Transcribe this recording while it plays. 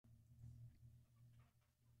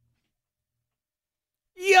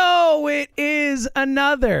it is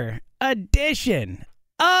another edition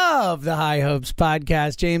of the High Hopes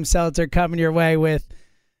Podcast. James Seltzer coming your way with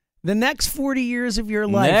the next 40 years of your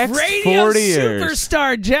life. Next Radio 40 years.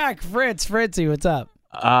 superstar Jack Fritz. Fritzy, what's up?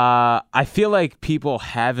 I feel like people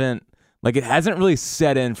haven't, it hasn't really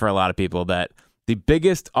set in for a lot of people that the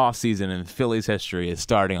biggest offseason in Phillies history is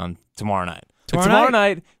starting on tomorrow night. Tomorrow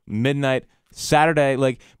night, midnight, Saturday.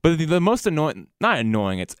 But the most annoying, not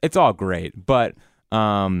annoying, it's all great, but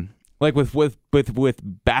with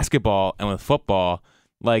basketball and with football,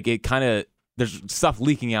 it kind of, there's stuff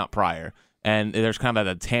leaking out prior. And there's kind of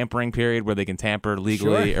a tampering period where they can tamper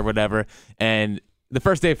legally or whatever. And the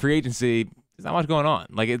first day of free agency, there's not much going on.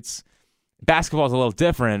 Basketball is a little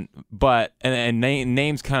different, but and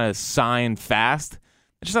names kind of sign fast.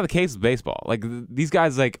 It's just not the case with baseball. These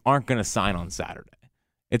guys aren't going to sign on Saturday.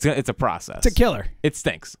 It's a process. It's a killer. It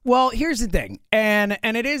stinks. Well, here's the thing, and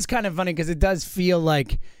it is kind of funny because it does feel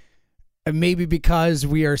like maybe because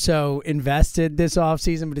we are so invested this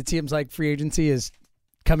offseason, but it seems like free agency is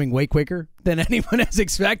coming way quicker than anyone has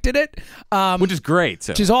expected it, which is great,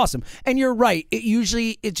 which is awesome. And you're right. It's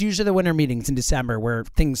usually the winter meetings in December where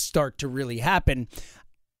things start to really happen.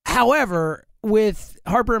 However, with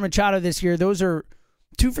Harper and Machado this year, those are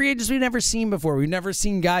two free agents we've never seen before. We've never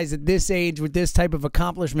seen guys at this age with this type of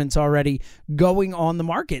accomplishments already going on the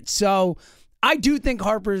market. So I do think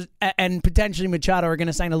Harper and potentially Machado are going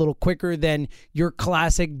to sign a little quicker than your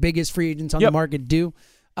classic biggest free agents on the market do.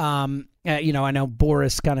 I know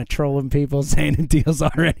Boris kind of trolling people saying the deal's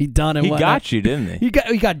already done and he whatnot. got you, didn't he?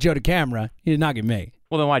 He got Joe to camera. He did not get me.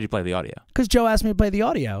 Well, then why'd you play the audio? Because Joe asked me to play the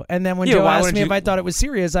audio. And then when Joe asked me if I thought it was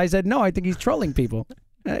serious, I said, no, I think he's trolling people.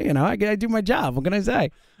 I do my job. What can I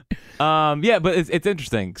say? But it's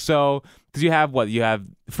interesting. So, because you have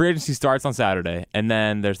free agency starts on Saturday, and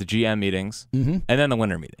then there's the GM meetings, and then the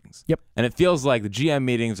winter meetings. Yep. And it feels like the GM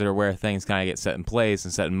meetings are where things kind of get set in place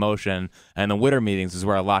and set in motion, and the winter meetings is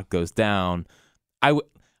where a lot goes down.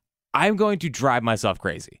 I'm going to drive myself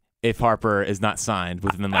crazy if Harper is not signed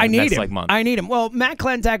within the next month. I need him. Well, Matt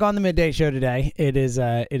Klentak on the midday show today. It is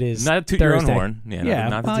not to toot Thursday. your own horn.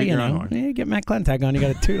 Not to toot your own horn. You get Matt Klentak on, you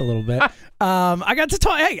got to toot a little bit. I got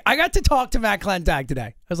to talk to Matt Klentak today.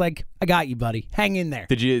 I was like, I got you, buddy. Hang in there.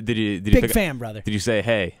 Did you big fan, brother? Did you say,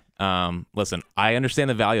 hey, listen, I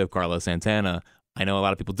understand the value of Carlos Santana. I know a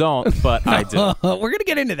lot of people don't, but I do. We're going to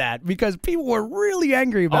get into that because people were really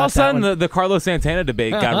angry about all of a sudden, that the Carlos Santana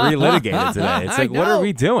debate got relitigated today. It's what are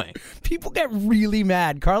we doing? People get really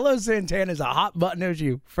mad. Carlos Santana is a hot button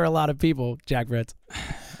issue for a lot of people, Jack Fritz.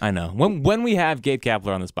 I know. When we have Gabe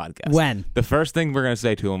Kapler on this podcast, the first thing we're going to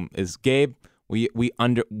say to him is, Gabe, we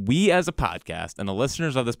as a podcast and the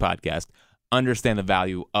listeners of this podcast understand the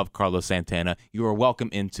value of Carlos Santana. You are welcome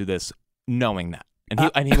into this knowing that.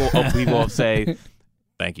 And he will say,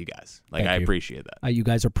 thank you guys. I appreciate that. You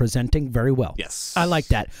guys are presenting very well. Yes. I like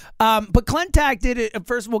that. But Klentak did it.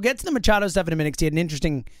 First, we'll get to the Machado stuff in a minute because he had an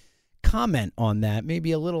interesting comment on that.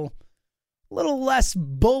 Maybe a little less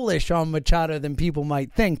bullish on Machado than people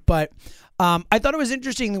might think. But I thought it was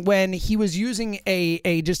interesting when he was using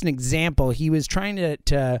just an example. He was trying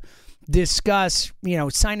to discuss,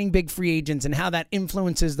 signing big free agents and how that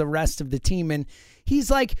influences the rest of the team. And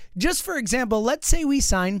he's like, just for example, let's say we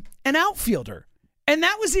sign an outfielder. And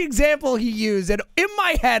that was the example he used. And in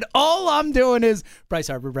my head, all I'm doing is Bryce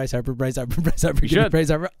Harper. Bryce Harper. They're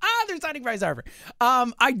signing Bryce Harper.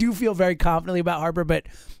 I do feel very confidently about Harper, but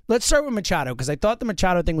let's start with Machado because I thought the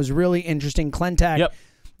Machado thing was really interesting. Klentak,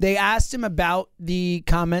 they asked him about the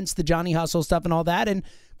comments, the Johnny Hustle stuff and all that, and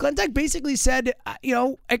Klentak basically said,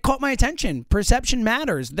 it caught my attention. Perception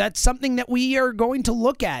matters. That's something that we are going to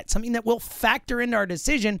look at, something that will factor into our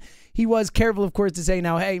decision. He was careful, of course, to say,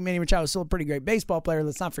 now, hey, Manny Machado is still a pretty great baseball player.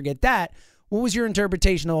 Let's not forget that. What was your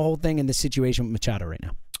interpretation of the whole thing and the situation with Machado right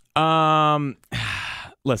now?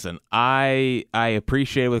 Listen, I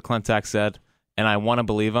appreciate what Klentak said, and I want to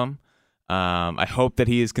believe him. I hope that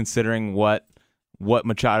he is considering what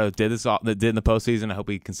Machado did in the postseason. I hope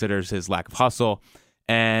he considers his lack of hustle.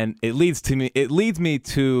 And it leads me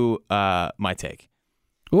to my take.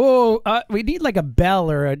 Whoa, we need a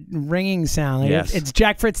bell or a ringing sound. Yes. It's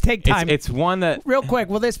Jack Fritz take time. It's one that... Real quick,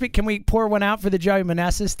 can we pour one out for the Joey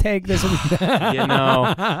Meneses take? This Joey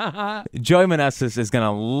Meneses is going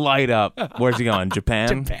to light up. Where's he going?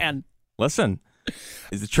 Japan? Listen,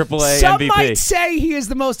 he's a AAA Some MVP. might say he is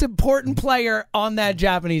the most important player on that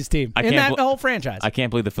Japanese team in that whole franchise. I can't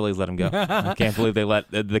believe the Phillies let him go. I can't believe they let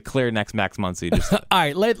the clear next Max Muncy. All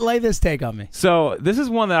right, lay this take on me. So this is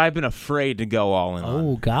one that I've been afraid to go all in on.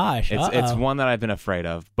 Oh, gosh. It's one that I've been afraid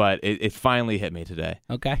of, but it finally hit me today.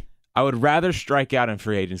 Okay. I would rather strike out in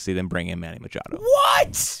free agency than bring in Manny Machado.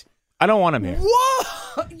 What? I don't want him here.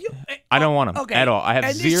 Whoa! I don't want him at all. I have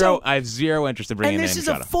and zero interest in bringing in Manny Machado. And this is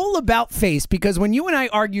a full about face because when you and I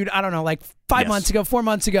argued, I don't know, like 4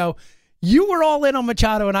 months ago, you were all in on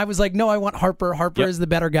Machado, and I was like, no, I want Harper. Harper is the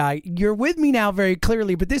better guy. You're with me now very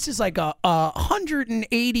clearly, but this is like a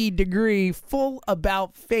 180-degree full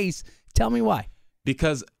about face. Tell me why.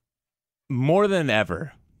 Because more than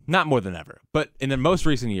ever, not more than ever, but in the most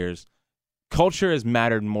recent years, culture has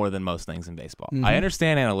mattered more than most things in baseball. Mm-hmm. I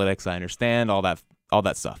understand analytics. I understand all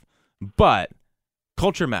that stuff. But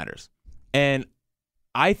culture matters. And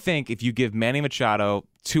I think if you give Manny Machado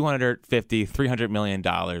 $250, $300 million,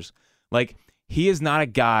 like, he is not a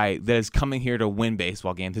guy that is coming here to win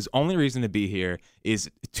baseball games. His only reason to be here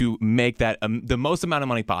is to make that the most amount of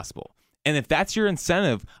money possible. And if that's your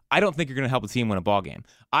incentive, I don't think you're going to help a team win a ball game.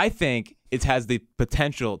 I think it has the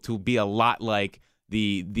potential to be a lot like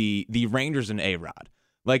the Rangers and A-Rod.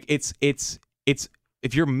 Like, it's if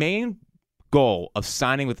your main goal of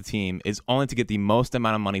signing with the team is only to get the most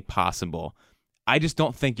amount of money possible, I just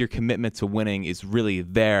don't think your commitment to winning is really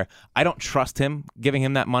there. I don't trust him giving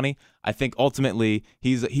him that money. I think ultimately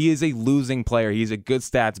he is a losing player. He's a good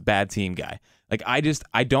stats, bad team guy. Like, I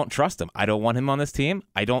don't trust him. I don't want him on this team.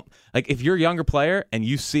 I don't, like, if you're a younger player and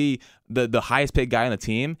you see the highest paid guy on the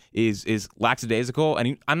team is lackadaisical,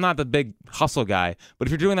 and I'm not the big hustle guy, but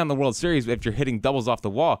if you're doing that in the World Series, if you're hitting doubles off the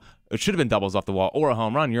wall, it should have been doubles off the wall or a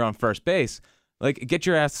home run, you're on first base. Like, get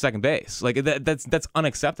your ass to second base. Like, that's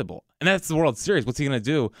unacceptable. And that's the World Series. What's he going to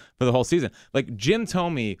do for the whole season? Like, Jim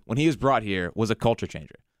Thome, when he was brought here, was a culture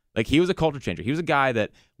changer. Like, he was a culture changer. He was a guy that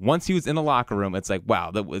once he was in the locker room, it's like,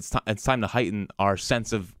 wow, it's time to heighten our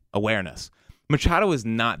sense of awareness. Machado is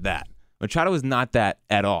not that. Machado is not that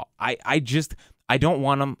at all. I don't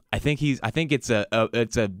want him. I think it's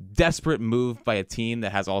a desperate move by a team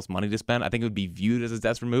that has all this money to spend. I think it would be viewed as a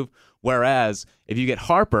desperate move. Whereas if you get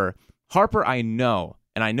Harper, I know,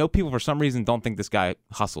 and I know people for some reason don't think this guy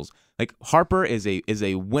hustles. Like, Harper is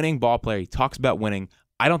a winning ball player. He talks about winning.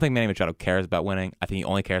 I don't think Manny Machado cares about winning. I think he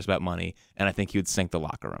only cares about money, and I think he would sink the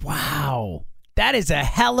locker room. Wow. That is a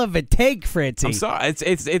hell of a take, Fritzy. I'm sorry.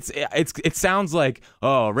 It sounds like,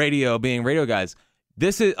 oh, radio being radio guys.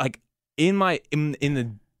 This is like in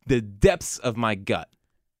the depths of my gut.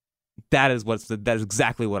 That is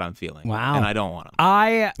exactly what I'm feeling. Wow. And I don't want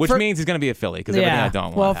him. Which means he's going to be a Philly because everything I don't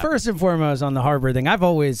want. Well, first and foremost on the Harper thing, I've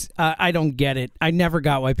always I don't get it. I never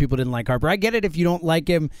got why people didn't like Harper. I get it if you don't like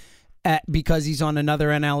him because he's on another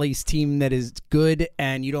NL East team that is good,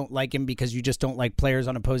 and you don't like him because you just don't like players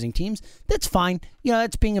on opposing teams. That's fine. You know,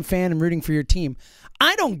 that's being a fan and rooting for your team.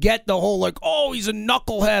 I don't get the whole, like, oh, he's a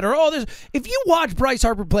knucklehead or all this. If you watch Bryce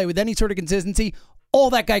Harper play with any sort of consistency, all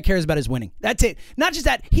that guy cares about is winning. That's it. Not just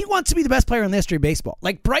that. He wants to be the best player in the history of baseball.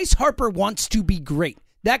 Like, Bryce Harper wants to be great.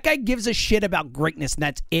 That guy gives a shit about greatness, and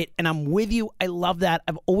that's it. And I'm with you. I love that.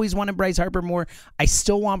 I've always wanted Bryce Harper more. I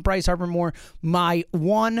still want Bryce Harper more. My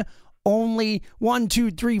only 1, 2,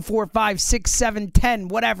 3, 4, 5, 6, 7, 10,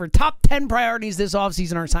 whatever. Top 10 priorities this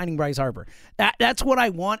offseason are signing Bryce Harper. That's what I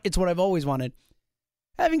want. It's what I've always wanted.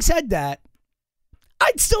 Having said that,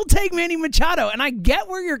 I'd still take Manny Machado, and I get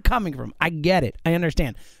where you're coming from. I get it. I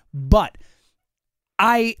understand. But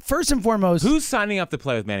first and foremost... Who's signing up to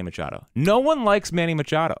play with Manny Machado? No one likes Manny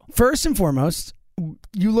Machado. First and foremost,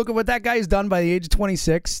 you look at what that guy has done by the age of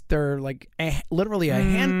 26. They're like literally a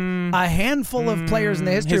handful of players in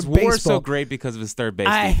the history of baseball. His war is so great because of his third base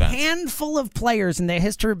defense. A handful of players in the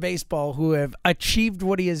history of baseball who have achieved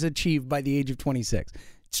what he has achieved by the age of 26.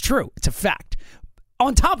 It's true. It's a fact.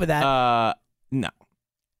 On top of that... No.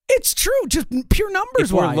 It's true. Just pure numbers-wise.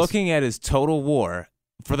 If we're looking at his total WAR...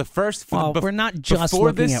 For the first, we're not just before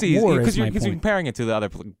looking this at season, WAR, because you're point. comparing it to the other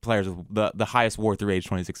players with the highest WAR through age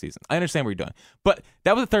 26 season. I understand what you're doing, but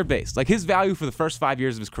that was at third base. Like, his value for the first 5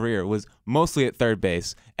 years of his career was mostly at third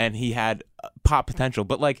base, and he had pop potential.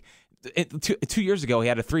 But like 2 years ago, he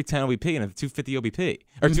had a 310 OBP and a 250 OBP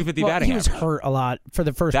or 250 batting. He was average. hurt a lot for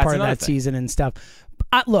the first part of that season and stuff.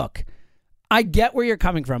 Look, I get where you're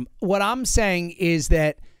coming from. What I'm saying is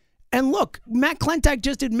that. And look, Matt Klentak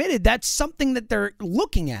just admitted that's something that they're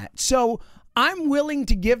looking at. So I'm willing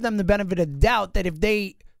to give them the benefit of the doubt that if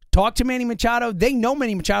they talk to Manny Machado, they know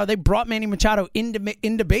Manny Machado, they brought Manny Machado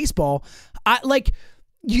into baseball.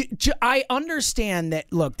 I understand that,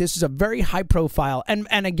 look, this is a very high profile.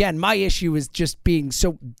 And again, my issue is just being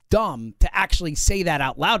so dumb to actually say that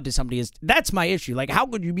out loud to somebody. That's my issue. Like, how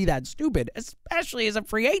could you be that stupid, especially as a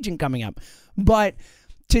free agent coming up? But...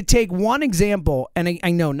 to take one example, and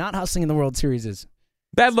I know not hustling in the World Series is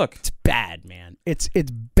bad look. It's bad, man. It's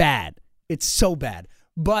bad. It's so bad.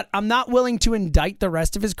 But I'm not willing to indict the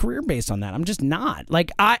rest of his career based on that. I'm just not.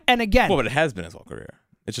 Like, and again, well, but it has been his whole career.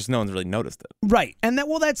 It's just no one's really noticed it. Right. And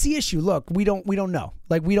that's the issue. Look, we don't know.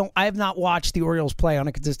 Like I have not watched the Orioles play on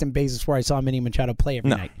a consistent basis where I saw Manny Machado play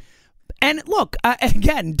every night. And look,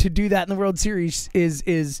 again, to do that in the World Series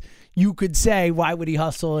is you could say, why would he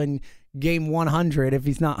hustle in game 100 if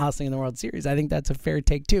he's not hustling in the World Series? I think that's a fair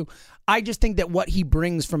take too. I just think that what he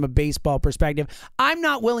brings from a baseball perspective, I'm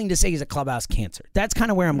not willing to say he's a clubhouse cancer. That's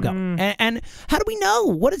kind of where I'm going. And how do we know?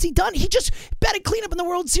 What has he done? He just batted cleanup in the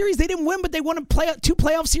World Series. They didn't win, but they won two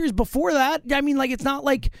playoff series before that. I mean, like, it's not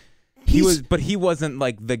like but he wasn't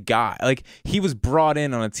like the guy. Like, he was brought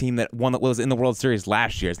in on a team that was in the World Series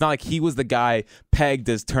last year. It's not like he was the guy pegged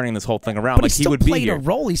as turning this whole thing around. But like he still would be played here. a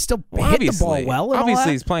role. He still hit the ball well.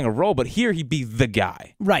 Obviously, he's playing a role, but here he'd be the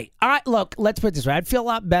guy. Right. All right. Look, let's put it this way. I'd feel a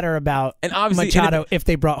lot better about Machado if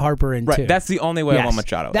they brought Harper in too. That's the only way I want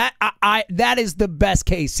Machado. That is the best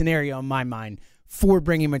case scenario in my mind for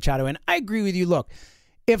bringing Machado in. I agree with you. Look,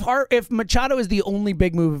 if Machado is the only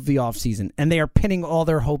big move of the offseason and they are pinning all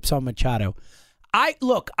their hopes on Machado, I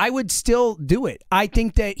would still do it. I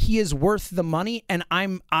think that he is worth the money, and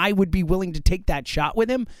I would be willing to take that shot with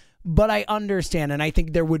him. But I understand, and I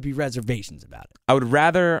think there would be reservations about it. I would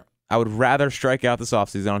rather strike out this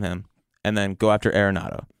offseason on him and then go after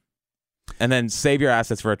Arenado, and then save your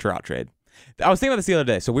assets for a Trout trade. I was thinking about this the other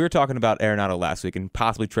day. So we were talking about Arenado last week and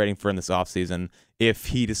possibly trading for him this offseason if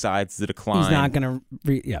he decides to decline. He's not going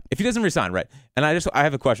to. If he doesn't resign, right? And I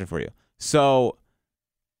have a question for you. So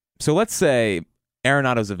let's say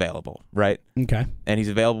Arenado's available, right? Okay. And he's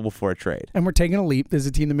available for a trade. And we're taking a leap. There's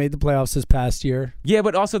a team that made the playoffs this past year. Yeah,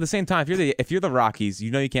 but also at the same time, if you're the Rockies, you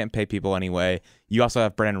know you can't pay people anyway. You also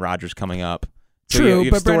have Brendan Rodgers coming up. So True,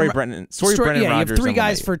 you have but Brendan Rodgers. You have three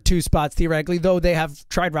guys for two spots theoretically, though they have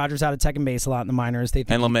tried Rodgers out at second base a lot in the minors. And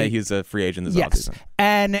LeMay, he's a free agent this offseason.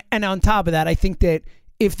 And on top of that, I think that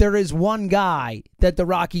if there is one guy that the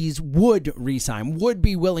Rockies would re-sign, would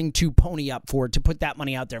be willing to pony up for, to put that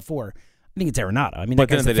money out there for, I think it's Arenado. I mean, that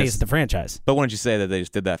guy's the face of the franchise. But wouldn't you say that they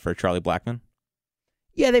just did that for Charlie Blackmon?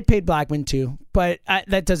 Yeah, they paid Blackmon too, but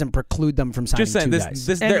that doesn't preclude them from signing two guys.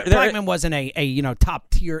 Blackmon wasn't a top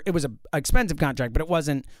tier. It was an expensive contract, but it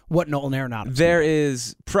wasn't what Nolan Arenado. There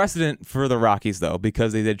is precedent for the Rockies though,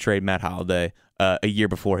 because they did trade Matt Holliday a year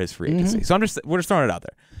before his free agency. So we're just throwing it out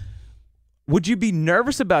there. Would you be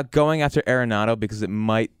nervous about going after Arenado because it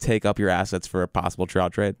might take up your assets for a possible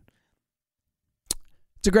Trout trade?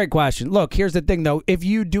 It's a great question. Look, here's the thing, though. If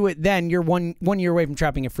you do it then, you're one year away from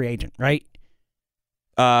trapping a free agent, right?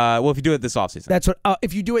 Well, if you do it this offseason. That's what.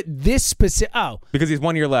 If you do it this specific. Because he's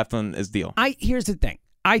 1 year left on his deal. Here's the thing.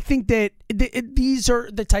 I think that these are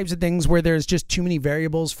the types of things where there's just too many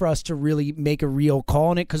variables for us to really make a real call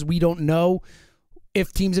on it, because we don't know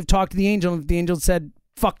if teams have talked to the Angel. If the Angel said,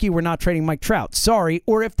 fuck you, we're not trading Mike Trout. Sorry.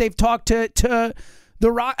 Or if they've talked to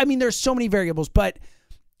the Rock. I mean, there's so many variables, but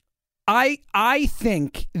I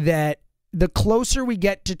think that the closer we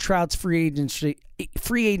get to Trout's free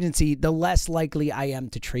agency, the less likely I am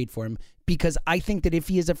to trade for him, because I think that if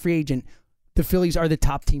he is a free agent, the Phillies are the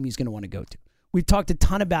top team he's going to want to go to. We've talked a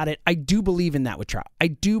ton about it. I do believe in that with Trout. I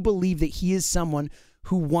do believe that he is someone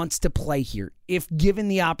who wants to play here if given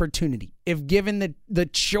the opportunity, if given the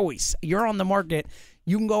choice. You're on the market.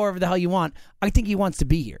 You can go wherever the hell you want. I think he wants to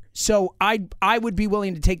be here. So I would be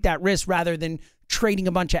willing to take that risk rather than trading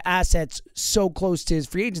a bunch of assets so close to his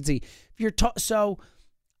free agency. So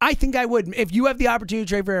I think I would. If you have the opportunity to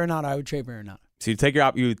trade for Arenado, I would trade for Arenado. So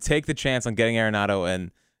you would take the chance on getting Arenado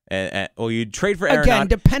and you'd trade for Arenado. Again,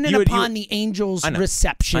 dependent upon the Angels'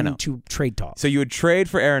 reception to trade talk. So you would trade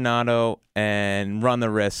for Arenado and run the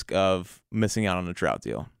risk of missing out on a Trout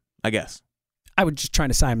deal, I guess. I would just try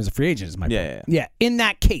to sign him as a free agent is my point. Yeah. In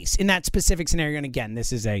that case, in that specific scenario, and again,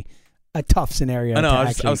 this is a tough scenario. I know.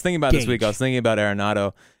 I was thinking about this week. I was thinking about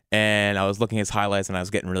Arenado, and I was looking at his highlights, and I was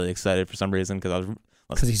getting really excited for some reason because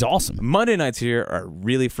he's awesome. Monday nights here are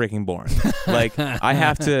really freaking boring. Like, I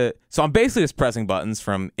have to. So I'm basically just pressing buttons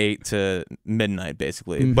from 8 to midnight,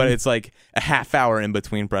 basically. Mm-hmm. But it's like a half hour in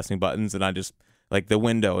between pressing buttons, and I just like the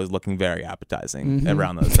window is looking very appetizing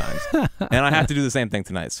around those times. And I have to do the same thing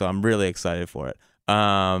tonight, so I'm really excited for it.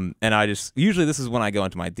 And I just usually this is when I go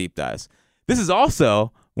into my deep dives. This is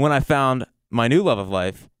also when I found my new love of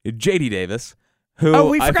life, JD Davis, who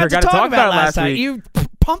we I forgot to talk about last week. You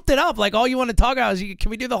pumped it up like all you want to talk about is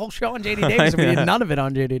can we do the whole show on JD Davis? We did none of it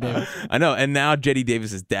on JD Davis. I know, and now JD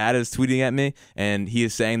Davis's dad is tweeting at me, and he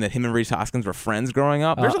is saying that him and Rhys Hoskins were friends growing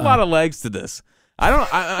up. There's a lot of legs to this.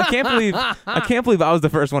 I can't believe I was the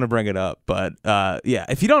first one to bring it up. But yeah,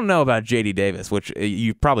 if you don't know about J.D. Davis, which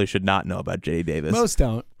you probably should not know about J.D. Davis. Most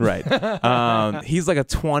don't. Right. He's like a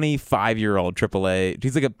 25-year-old AAA.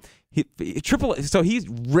 He's like a AAA. So he's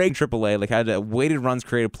ranked AAA, like had a weighted runs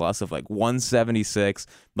created plus of like 176,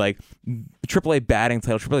 like AAA batting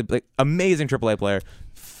title, AAA, like amazing AAA player.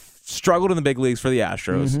 Struggled in the big leagues for the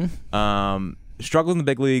Astros. Mm-hmm. Struggled in the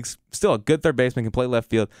big leagues. Still a good third baseman, can play left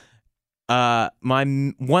field. One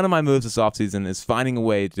of my moves this offseason is finding a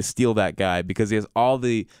way to steal that guy because he has all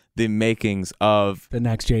the makings of the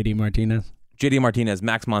next JD Martinez,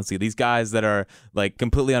 Max Muncy, these guys that are like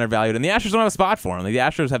completely undervalued, and the Astros don't have a spot for him. Like, the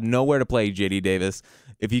Astros have nowhere to play JD Davis.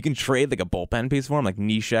 If you can trade like a bullpen piece for him, like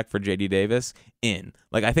Neshek for JD Davis,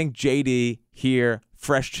 like I think JD here,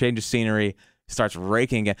 fresh change of scenery, starts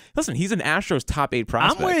raking again. Listen, he's an Astros top 8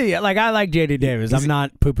 prospect. I'm with you. Like, I like JD Davis. I'm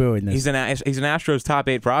not poo-pooing this. He's an Astros top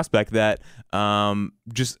 8 prospect that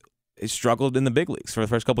just struggled in the big leagues for the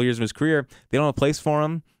first couple of years of his career. They don't have a place for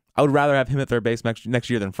him. I would rather have him at third base next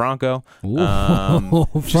year than Franco.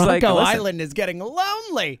 Franco Island is getting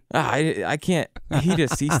lonely. I can't. He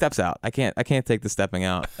steps out. I can't take the stepping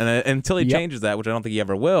out, and until he changes that, which I don't think he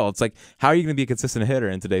ever will. It's like, how are you going to be a consistent hitter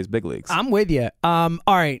in today's big leagues? I'm with you. All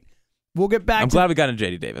right. We'll get back. I'm glad we got into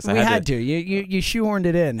J.D. Davis. We had to. You shoehorned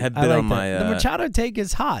it in. Had been on my. The Machado take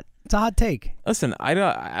is hot. It's a hot take. Listen, I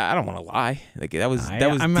don't want to lie. Like that was.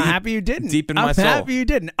 I'm happy you didn't. Deep in my soul. I'm happy you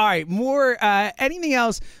didn't. All right, more. Anything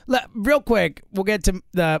else? Real quick, we'll get to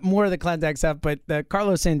the more of the Clentac stuff. But the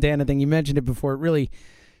Carlos Santana thing, you mentioned it before. It really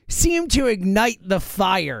seemed to ignite the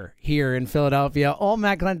fire here in Philadelphia. All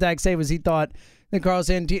Matt Clentac said was he thought that Carlos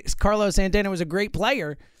Santana was a great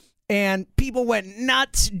player. And people went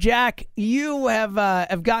nuts. Jack, you have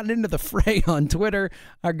gotten into the fray on Twitter.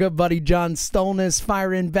 Our good buddy John Stolness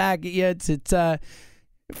firing back at you. It's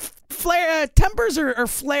tempers are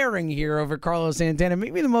flaring here over Carlos Santana.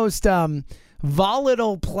 Maybe the most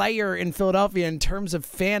volatile player in Philadelphia in terms of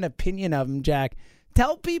fan opinion of him. Jack,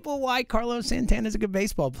 tell people why Carlos Santana is a good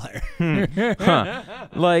baseball player.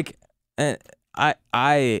 Like,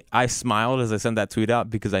 I smiled as I sent that tweet out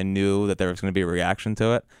because I knew that there was going to be a reaction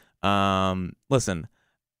to it. Listen,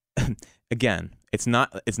 again, it's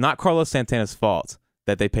not Carlos Santana's fault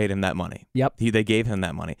that they paid him that money. Yep. They gave him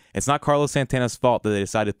that money. It's not Carlos Santana's fault that they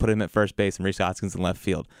decided to put him at first base and Rhys Hoskins in left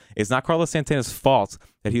field. It's not Carlos Santana's fault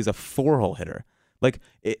that he's a 4-hole hitter. Like,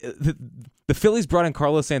 the Phillies brought in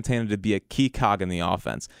Carlos Santana to be a key cog in the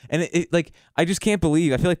offense. And like, I just can't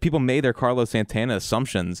believe, I feel like people made their Carlos Santana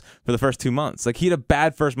assumptions for the first 2 months. Like, he had a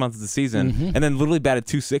bad first month of the season and then literally batted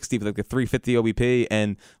 260 with like a 350 OBP.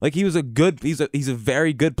 And like, he's a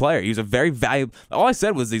very good player. He's a very valuable, all I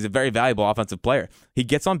said was he's a very valuable offensive player. He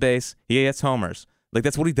gets on base, he gets homers. Like,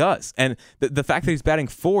 that's what he does. And the fact that he's batting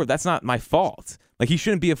 4, that's not my fault. Like, he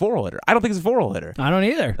shouldn't be a 4-hole hitter. I don't think he's a 4-hole hitter. I don't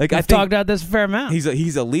either. Like, I've talked about this a fair amount. He's a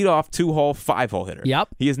leadoff 2-hole, 5-hole hitter. Yep.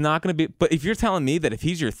 He is not going to be. But if you're telling me that if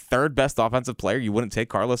he's your third best offensive player, you wouldn't take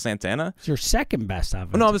Carlos Santana? It's your second best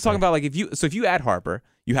offensive player. No, I'm just talking about like if you add Harper,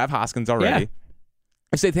 you have Hoskins already. Yeah.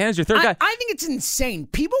 If Santana's your third guy, I think it's insane.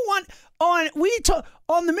 People want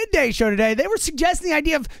on the midday show today. They were suggesting the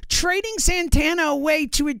idea of trading Santana away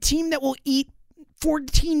to a team that will eat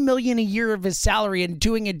 $14 million a year of his salary and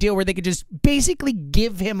doing a deal where they could just basically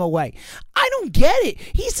give him away. I don't get it.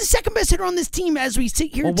 He's the second best hitter on this team as we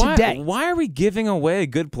sit here today. Why are we giving away a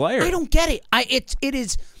good player? I don't get it. It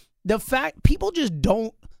is the fact people just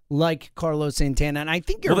don't like Carlos Santana, and I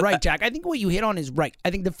think you're right, Jack. I think what you hit on is right.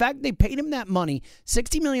 I think the fact they paid him that money,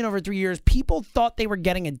 $60 million over 3 years, people thought they were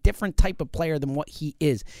getting a different type of player than what he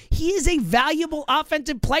is. He is a valuable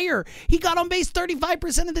offensive player. He got on base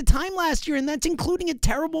 35% of the time last year, and that's including a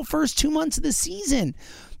terrible first 2 months of the season.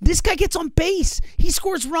 This guy gets on base. He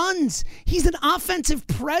scores runs. He's an offensive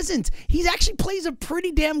presence. He actually plays a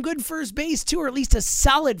pretty damn good first base, too, or at least a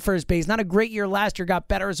solid first base. Not a great year last year. Got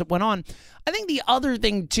better as it went on. I think the other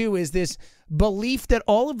thing, too, is this belief that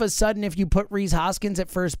all of a sudden, if you put Rhys Hoskins at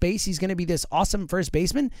first base, he's going to be this awesome first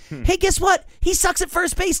baseman. Hey, guess what? He sucks at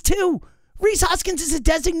first base, too. Rhys Hoskins is a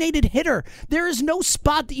designated hitter. There is no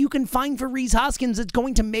spot that you can find for Rhys Hoskins that's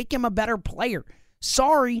going to make him a better player.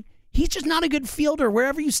 Sorry. He's just not a good fielder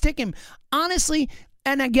wherever you stick him. Honestly,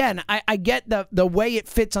 and again, I get the way it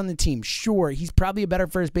fits on the team. Sure, he's probably a better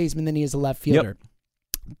first baseman than he is a left fielder.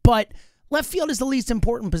 Yep. But left field is the least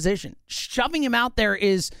important position. Shoving him out there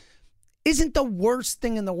isn't the worst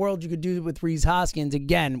thing in the world you could do with Rhys Hoskins.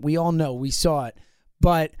 Again, we all know. We saw it.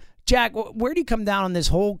 But, Jack, where do you come down on this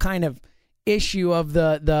whole kind of issue of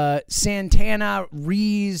the Santana,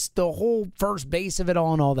 Rhys, the whole first base of it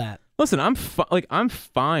all and all that? Listen, I'm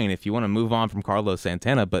fine if you want to move on from Carlos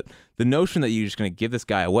Santana, but the notion that you're just going to give this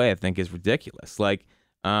guy away, I think, is ridiculous. Like,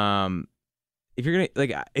 if you're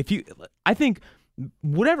gonna I think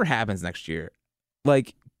whatever happens next year,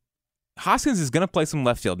 like Hoskins is gonna play some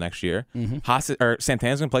left field next year.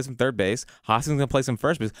 Santana's gonna play some third base. Hoskins is gonna play some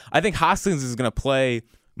first base. I think Hoskins is gonna play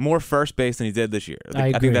more first base than he did this year.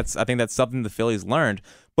 I think that's something the Phillies learned.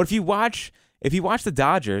 But if you watch the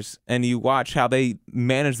Dodgers and you watch how they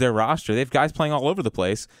manage their roster, they have guys playing all over the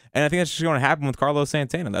place, and I think that's just going to happen with Carlos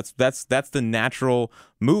Santana. That's the natural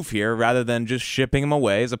move here, rather than just shipping him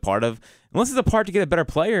away as a part of, unless it's a part to get a better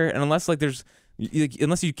player, and unless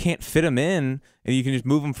you can't fit him in and you can just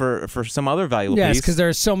move him for some other valuable piece. Yes, because there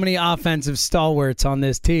are so many offensive stalwarts on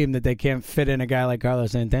this team that they can't fit in a guy like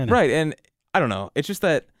Carlos Santana. Right, and I don't know. It's just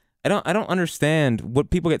that I don't understand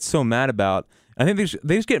what people get so mad about. I think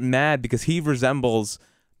they just get mad because he resembles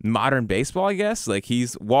modern baseball, I guess. Like,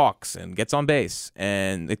 he's walks and gets on base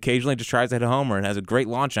and occasionally just tries to hit a homer and has a great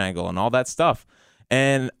launch angle and all that stuff.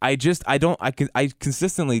 And I just don't get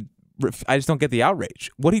the outrage.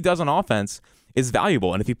 What he does on offense is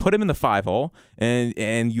valuable, and if you put him in the 5-hole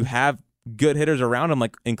and you have good hitters around him,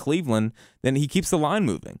 like in Cleveland, then he keeps the line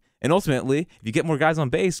moving. And ultimately, if you get more guys on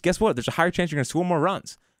base, guess what? There's a higher chance you're going to score more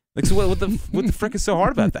runs. Like, so what the frick is so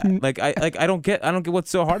hard about that? Like, I don't get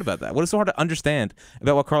what's so hard about that. What is so hard to understand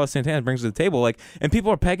about what Carlos Santana brings to the table? Like, and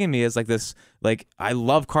people are pegging me as like this, like, I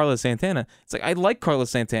love Carlos Santana. It's like, I like Carlos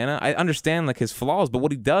Santana. I understand like his flaws, but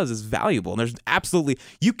what he does is valuable. And there's absolutely,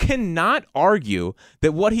 you cannot argue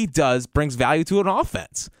that what he does brings value to an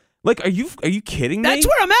offense. Like, are you kidding me? That's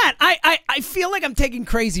where I'm at. I feel like I'm taking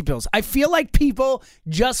crazy pills. I feel like people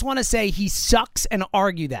just want to say he sucks and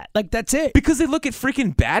argue that. Like, that's it. Because they look at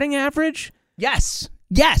freaking batting average? Yes,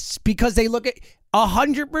 because they look at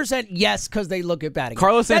 100%. Yes, because they look at batting.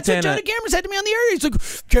 Carlos Santana. That's what Jonah Cameron said to me on the air. He's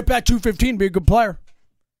like, get bat 215, be a good player.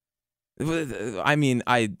 I mean,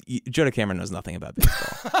 Jonah Cameron knows nothing about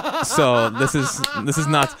baseball, so this is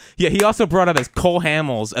not. Yeah, he also brought up as Cole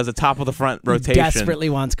Hamels as a top of the front rotation. He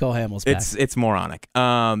desperately wants Cole Hamels back. It's moronic.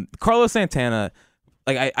 Carlos Santana,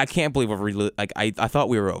 like I can't believe I thought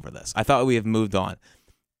we were over this. I thought we have moved on.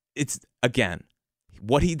 It's, again,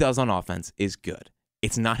 what he does on offense is good.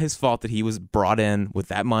 It's not his fault that he was brought in with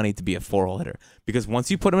that money to be a 4-hole hitter. Because once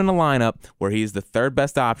you put him in a lineup where he's the third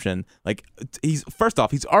best option, like, he's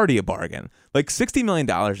already a bargain. Like, $60 million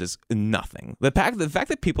is nothing. The fact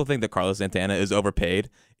that people think that Carlos Santana is overpaid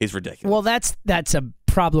is ridiculous. Well, that's a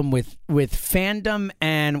problem with fandom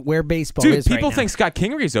and where baseball is people right now. think Scott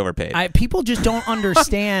Kingery is overpaid. People just don't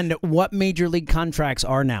understand what major league contracts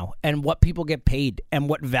are now and what people get paid and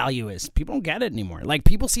what value is. People don't get it anymore. Like,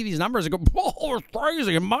 people see these numbers and go, "Oh, it's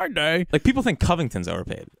crazy in my day." Like, people think Covington's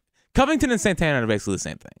overpaid. Covington and Santana are basically the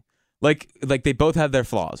same thing. Like they both have their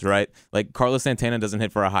flaws, right? Like, Carlos Santana doesn't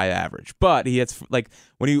hit for a high average, but he hits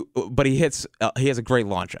he has a great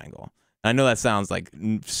launch angle. I know that sounds like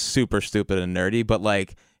super stupid and nerdy, but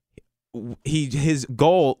like, his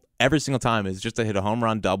goal every single time is just to hit a home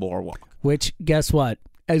run, double, or walk. Which, guess what?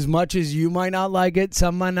 As much as you might not like it,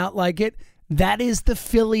 some might not like it, that is the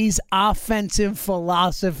Phillies' offensive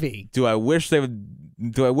philosophy. Do I wish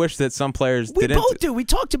that some players didn't? We both do. We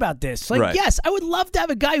talked about this. Like, right. Yes, I would love to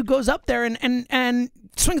have a guy who goes up there and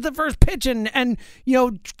swings the first pitch and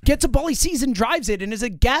gets a ball he sees and drives it and is a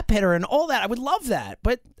gap hitter and all that. I would love that,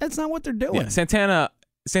 but that's not what they're doing. Yeah, Santana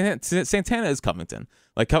is Covington.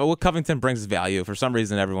 Like, what Covington brings is value. For some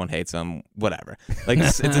reason, everyone hates him. Whatever. Like,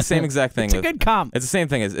 it's the same exact thing. It's a good comp. It's the same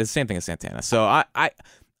thing as Santana. So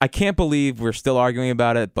I can't believe we're still arguing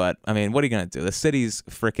about it, but I mean, what are you gonna do? The city's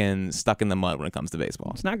freaking stuck in the mud when it comes to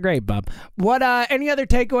baseball. It's not great, Bob. What? Any other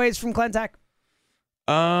takeaways from Clentac?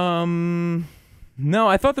 No,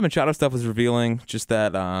 I thought the Machado stuff was revealing. Just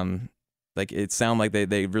that, like, it sounded like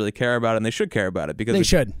they really care about it, and they should care about it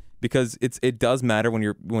because it does matter when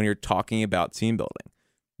you're talking about team building.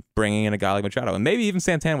 Bringing in a guy like Machado, and maybe even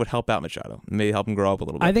Santana would help out Machado, maybe help him grow up a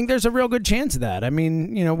little bit. I think there's a real good chance of that. I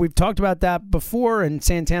mean, we've talked about that before, and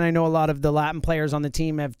Santana, I know a lot of the Latin players on the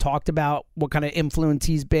team have talked about what kind of influence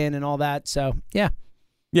he's been and all that. So, yeah.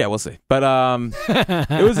 Yeah, we'll see. But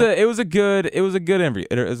it was a good interview.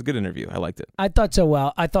 It was a good interview. I liked it. I thought so.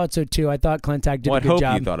 Well, I thought so too. I thought Clentac did a good job. I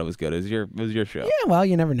hope you thought it was good. It was your show. Yeah, well,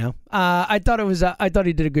 you never know. I thought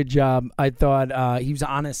he did a good job. I thought he was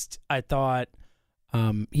honest. I thought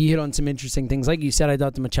he hit on some interesting things. Like you said, I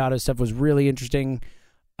thought the Machado stuff was really interesting.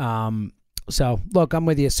 So look, I'm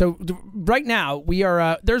with you. So right now we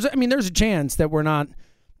are. There's a chance that we're not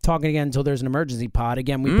talking again until there's an emergency pod.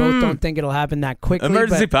 Again, we both don't think it'll happen that quickly.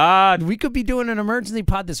 Emergency pod. We could be doing an emergency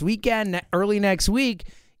pod this weekend, early next week.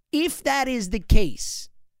 If that is the case,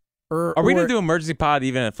 Are we going to do emergency pod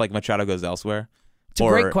even if like Machado goes elsewhere? It's a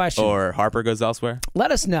great question. Or Harper goes elsewhere?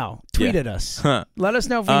 Let us know. Tweet at us. Let us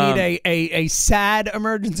know if we need a sad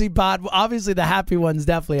emergency pod. Obviously, the happy one's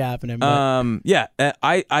definitely happening. But.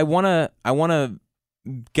 I wanna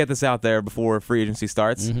get this out there before free agency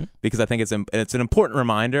starts because I think it's an important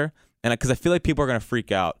reminder, and because I feel like people are gonna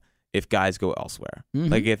freak out if guys go elsewhere.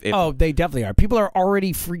 Like if they definitely are. People are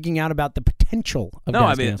already freaking out about the potential of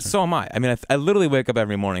guys going elsewhere. So am I. I mean, I literally wake up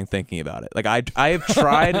every morning thinking about it. Like I have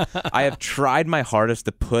tried I have tried my hardest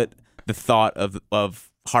to put the thought of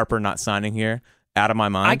Harper not signing here out of my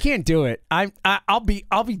mind. I can't do it. I'll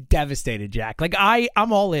be devastated, Jack. Like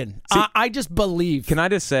I'm all in. See, I just believe. Can I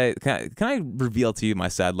just say? Can I reveal to you my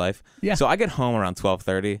sad life? Yeah. So I get home around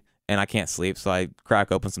 12:30. And I can't sleep, so I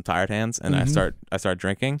crack open some Tired Hands and I start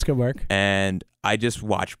drinking. It's good work. And I just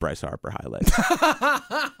watch Bryce Harper highlights.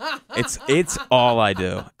 It's all I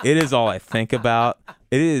do. It is all I think about.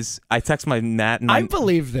 It is. I text my Nat. I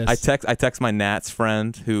believe this. I text my Nats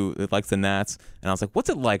friend who likes the Nats, and I was like, "What's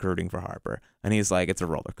it like rooting for Harper?" And he's like, "It's a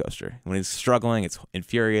roller coaster. When he's struggling, it's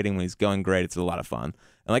infuriating. When he's going great, it's a lot of fun."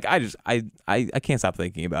 And like I can't stop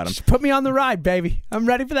thinking about him. Just put me on the ride, baby. I'm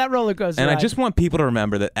ready for that roller coaster. And ride. I just want people to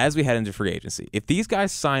remember that as we head into free agency, if these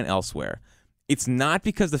guys sign elsewhere, it's not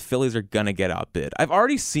because the Phillies are gonna get outbid. I've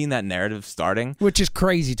already seen that narrative starting, which is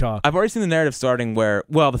crazy talk. I've already seen the narrative starting where,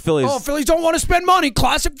 well, the Phillies. Oh, Phillies don't want to spend money.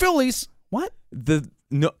 Classic Phillies. What?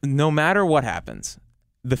 No matter what happens,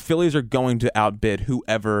 the Phillies are going to outbid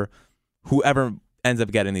whoever ends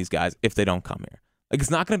up getting these guys if they don't come here. Like, it's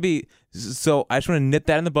not going to be. So I just want to nip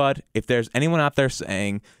that in the bud. If there's anyone out there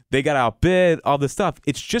saying they got outbid, all this stuff,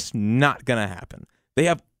 it's just not going to happen. They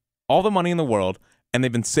have all the money in the world, and they've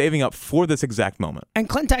been saving up for this exact moment. And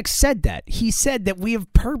Klentak said that. He said that we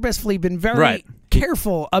have purposefully been very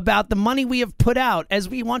careful about the money we have put out as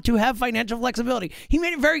we want to have financial flexibility. He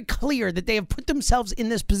made it very clear that they have put themselves in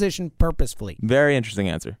this position purposefully. Very interesting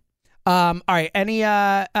answer. All right. We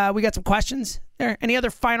got some questions there. Any other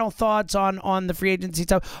final thoughts on the free agency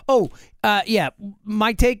stuff?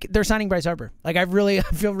 My take, they're signing Bryce Harper. Like, I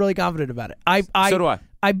feel really confident about it. So do I.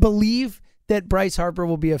 I believe that Bryce Harper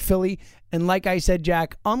will be a Philly. And like I said,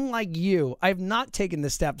 Jack, unlike you, I have not taken the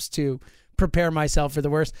steps to prepare myself for the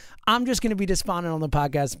worst. I'm just going to be despondent on the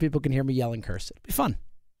podcast so people can hear me yell and curse. It'll be fun.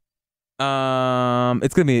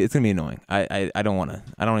 It's gonna be annoying. I don't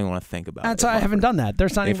even want to think about it. That's why I haven't done that. They're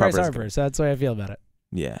signing Bryce Harper, so that's the way I feel about it.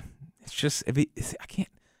 Yeah, it's just I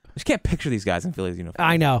just can't picture these guys in Phillies uniforms.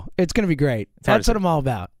 I know it's gonna be great. That's what I'm all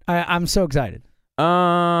about. I'm so excited.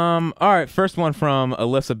 All right, first one from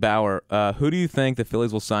Alyssa Bauer. Who do you think the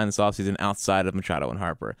Phillies will sign this offseason outside of Machado and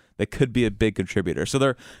Harper that could be a big contributor?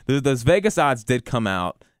 So those Vegas odds did come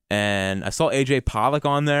out, and I saw AJ Pollock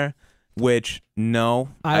on there. Which I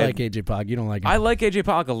like AJ Pollock. You don't like him. I like AJ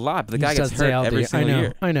Pollock a lot, but the guy gets hurt every single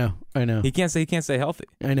year. I know. He can't stay healthy.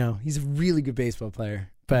 I know. He's a really good baseball player,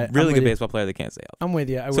 but really good baseball player that can't stay healthy. I'm with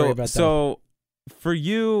you. I worry about that. So for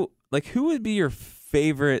you, like, who would be your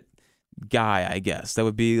favorite guy? I guess that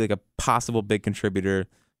would be like a possible big contributor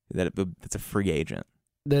that's a free agent.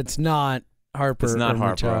 That's not Harper. It's not or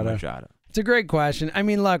Harper Machado. or Machado. It's a great question. I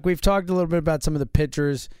mean, look, we've talked a little bit about some of the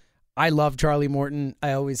pitchers. I love Charlie Morton.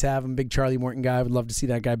 I always have. I'm a big Charlie Morton guy. I would love to see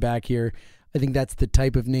that guy back here. I think that's the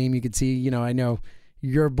type of name you could see. You know, I know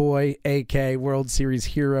your boy, AK, World Series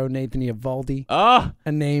hero, Nathan Eovaldi. Oh!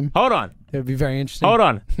 A name. Hold on. It would be very interesting. Hold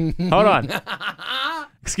on.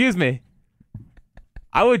 Excuse me.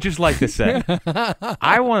 I would just like to say,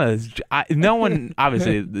 no one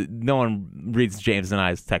reads James and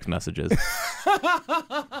I's text messages.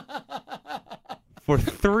 For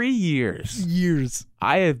 3 years,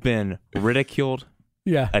 I have been ridiculed,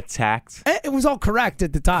 attacked. It was all correct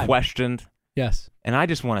at the time. Questioned. Yes. And I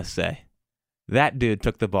just want to say, that dude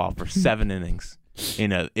took the ball for 7 innings in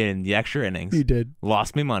the extra innings. He did.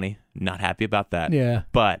 Lost me money. Not happy about that. Yeah.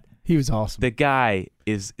 But he was awesome. The guy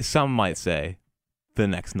is, some might say, the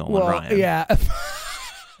next Nolan Ryan. Yeah.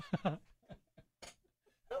 How am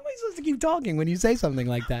I supposed to keep talking when you say something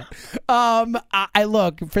like that? I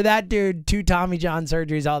look for that dude, 2 Tommy John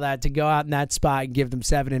surgeries, all that, to go out in that spot and give them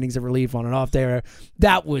 7 innings of relief on an off day.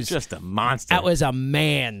 That was just a monster. That was a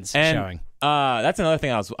man's showing. That's another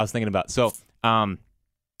thing I was thinking about. So,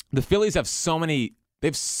 the Phillies have so many. They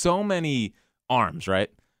have so many arms, right?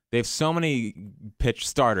 They have so many pitch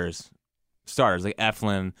starters like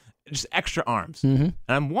Eflin. Just extra arms. Mm-hmm. And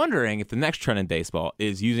I'm wondering if the next trend in baseball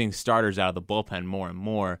is using starters out of the bullpen more and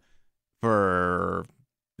more for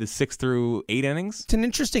the 6 through 8 innings. It's an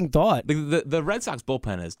interesting thought. The Red Sox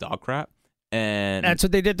bullpen is dog crap. And that's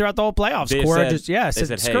what they did throughout the whole playoffs. They Cora said, said,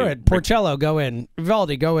 "Hey, screw it. Porcello, go in.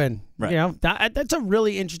 Vivaldi, go in." Right. You know, that's a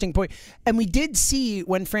really interesting point. And we did see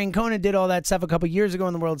when Francona did all that stuff a couple years ago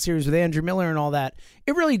in the World Series with Andrew Miller and all that,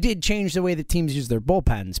 it really did change the way that teams use their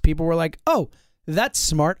bullpens. People were like, oh, that's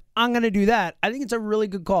smart. I'm going to do that. I think it's a really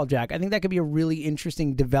good call, Jack. I think that could be a really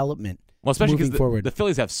interesting development. Well, especially because forward. The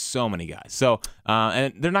Phillies have so many guys. So,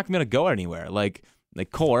 and they're not going to go anywhere. Like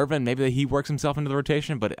Cole Irvin, maybe he works himself into the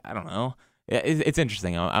rotation, but I don't know. It's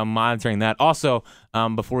interesting. I'm monitoring that. Also,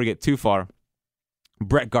 before we get too far,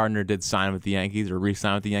 Brett Gardner did sign with the Yankees or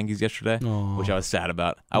re-sign with the Yankees yesterday, which I was sad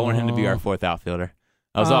about. I wanted him to be our fourth outfielder.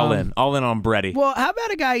 I was all in on Bretty. Well, how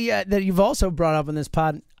about a guy that you've also brought up in this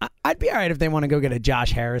pod? I'd be all right if they want to go get a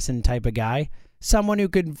Josh Harrison type of guy, someone who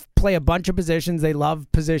could play a bunch of positions. They love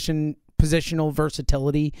positional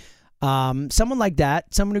versatility. Someone like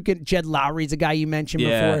that. Someone who could. Jed Lowry's a guy you mentioned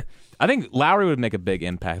before. I think Lowry would make a big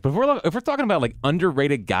impact. But if we're talking about like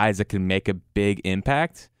underrated guys that can make a big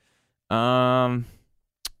impact, one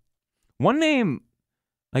name,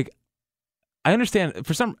 like I understand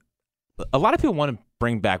a lot of people want to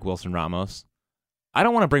bring back Wilson Ramos. I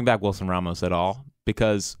don't want to bring back Wilson Ramos at all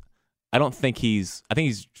because I think he's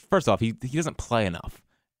first off he doesn't play enough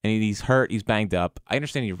and he's hurt, he's banged up. I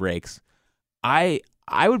understand he rakes.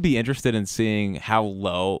 I would be interested in seeing how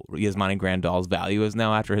low Yasmani Grandal's value is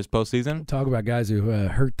now after his postseason. Talk about guys who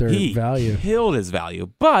hurt their value. He killed his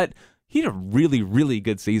value, but he had a really, really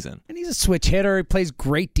good season. And he's a switch hitter. He plays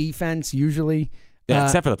great defense usually. Yeah,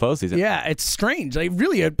 except for the postseason. Yeah, it's strange. Like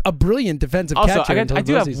really a brilliant defensive catcher. Also, I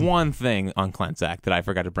do have one thing on Clensack that I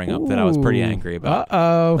forgot to bring up that I was pretty angry about.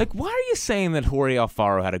 Uh-oh. Like, why are you saying that Jorge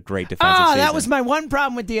Alfaro had a great defensive season? That was my one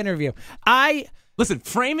problem with the interview. Listen,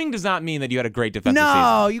 framing does not mean that you had a great defensive season.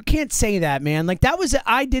 No, you can't say that, man. Like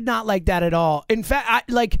I did not like that at all. In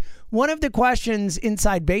fact, one of the questions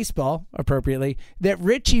inside baseball, appropriately, that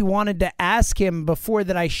Richie wanted to ask him before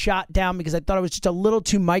that I shot down because I thought it was just a little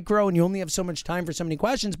too micro and you only have so much time for so many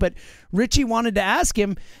questions. But Richie wanted to ask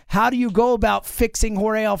him, how do you go about fixing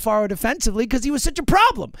Jorge Alfaro defensively? Because he was such a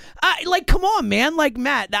problem. Come on, man. Like,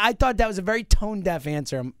 Matt, I thought that was a very tone-deaf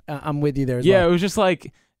answer. I'm with you there as well. Yeah, it was just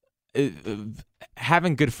like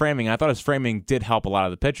having good framing. I thought his framing did help a lot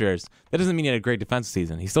of the pitchers. That doesn't mean he had a great defensive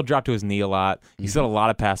season. He still dropped to his knee a lot. He still had a lot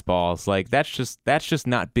of pass balls. Like that's just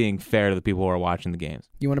not being fair to the people who are watching the games.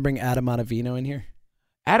 You want to bring Adam Ottavino in here?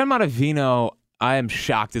 Adam Ottavino, I am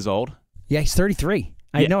shocked is old. Yeah, he's 33.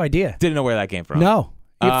 I had no idea. Didn't know where that came from. No.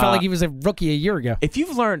 It felt like he was a rookie a year ago. If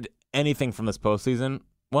you've learned anything from this postseason,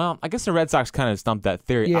 well, I guess the Red Sox kind of stumped that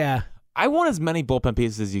theory. Yeah. I want as many bullpen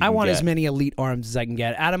pieces as you can I want get. as many elite arms as I can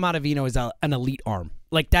get. Adam Ottavino is an elite arm.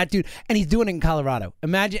 Like that dude. And he's doing it in Colorado.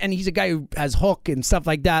 Imagine, and he's a guy who has hook and stuff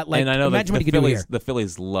like that. Like, and I know imagine what he could do here. The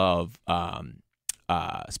Phillies love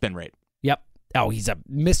spin rate. Yep. Oh, he's a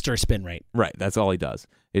Mr. Spin Rate. Right. That's all he does.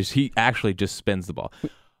 Is he actually just spins the ball.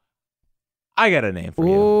 I got a name for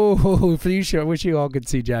you. Oh, for you, sure. I wish you all could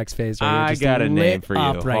see Jack's face. I got a name for you.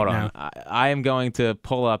 Right Hold now. on. I am going to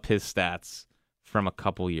pull up his stats from a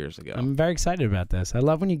couple years ago. I'm very excited about this. I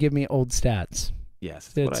love when you give me old stats. Yes,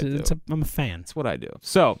 that's what I do. I'm a fan. That's what I do.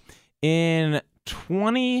 So, in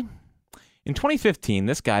 2015,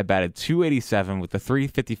 this guy batted .287 with a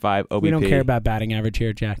 .355 OBP. We don't care about batting average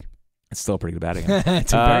here, Jack. It's still pretty good batting.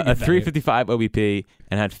 It's a .355 OBP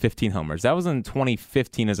and had 15 homers. That was in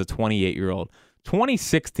 2015 as a 28-year-old.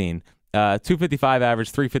 2016, .255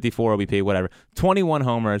 average, .354 OBP, whatever. 21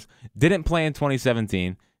 homers. Didn't play in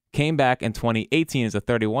 2017. Came back in 2018 as a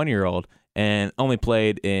 31-year-old and only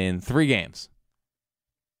played in 3 games.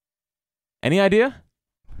 Any idea?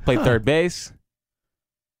 Played third base.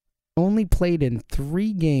 Only played in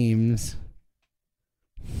 3 games.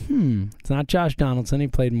 It's not Josh Donaldson. He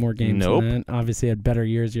played more games than that. Obviously had better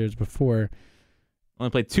years before. Only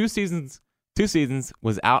played 2 seasons. 2 seasons.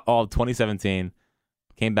 Was out all of 2017.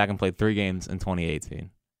 Came back and played 3 games in 2018.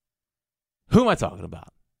 Who am I talking about?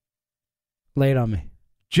 Lay it on me.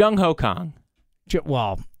 Jung Ho Kang.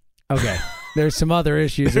 Well, okay. There's some other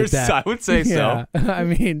issues with that. I would say so. I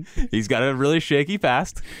mean, he's got a really shaky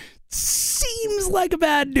past. Seems like a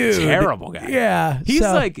bad dude. Terrible guy. Yeah. He's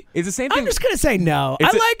like, it's the same thing. I'm just going to say no. I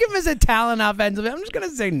like him as a talent offensively. I'm just going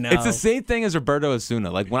to say no. It's the same thing as Roberto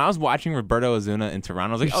Osuna. Like, when I was watching Roberto Osuna in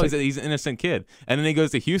Toronto, I was like, he's an innocent kid. And then he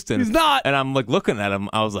goes to Houston. He's not. And I'm like looking at him.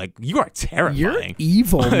 I was like, you are terrifying. You're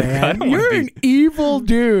evil, man. You're an evil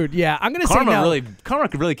dude. Yeah, I'm going to say no. Karma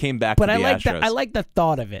really came back but to the Astros. I like the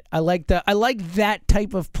thought of it. I like that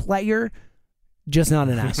type of player just not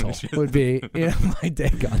an asshole would be my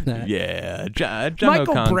take on that. Yeah, John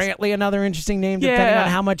Michael O'Connor's- Brantley, another interesting name, depending on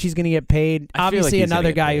how much he's going to get paid. I feel Obviously, like he's another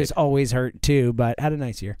gonna get guy paid. who's always hurt too, but had a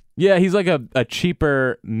nice year. Yeah, he's like a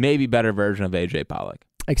cheaper, maybe better version of AJ Pollock.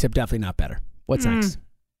 Except definitely not better. What's next?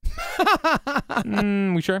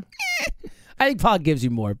 We sure? I think Pollock gives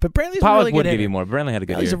you more, but Brantley's a Pollock really good would hitter. give you more. Brantley had a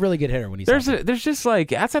good He's year. a really good hitter when he's There's healthy. there's just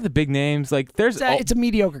like outside the big names, like there's It's a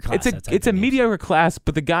mediocre class. it's a mediocre class,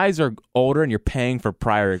 but the guys are older and you're paying for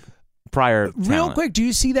prior Real talent. quick, do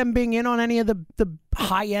you see them being in on any of the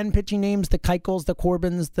high end pitching names, the Keuchels, the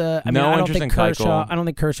Corbins, I don't interest think in Kershaw. Keuchel. I don't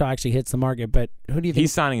think Kershaw actually hits the market, but who do you think?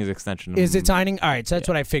 He's signing his extension. Is it signing? All right, so that's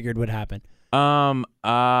what I figured would happen.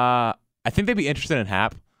 I think they'd be interested in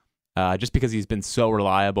Hap, just because he's been so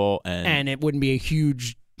reliable and And it wouldn't be a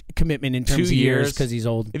huge commitment in terms 2 of years years because he's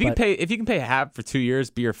old. If you can pay Hap for 2 years,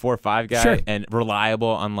 be your 4 or 5 guy, Sure. and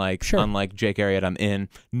reliable, unlike Jake Arrieta, I'm in.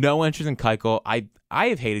 No interest in Keuchel. I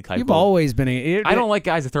have hated Keuchel. You've always been I don't like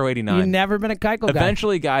guys that throw 89. You've never been a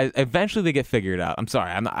Keuchel guy. Eventually they get figured out. I'm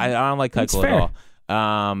sorry. I don't like Keuchel fair. at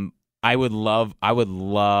all. I would love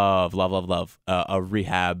a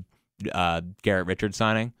rehab Garrett Richards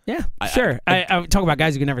signing. Yeah, sure. I talk about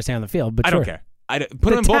guys who can never stay on the field, but I sure. don't care.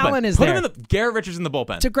 Put him in the talent bullpen. is Put there. him in Garrett Richards in the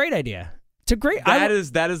bullpen. It's a great idea. It's a great. That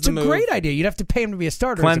is the It's a move. great idea. You'd have to pay him to be a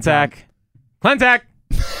starter. as a Clentac.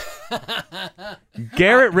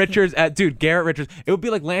 Garrett Richards Garrett Richards. It would be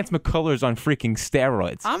like Lance McCullers on freaking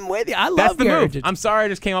steroids. I'm with you. I love That's the Garrett move. Richards. I'm sorry I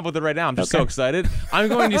just came up with it right now. I'm just so excited. I'm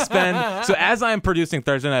going to spend... So as I'm producing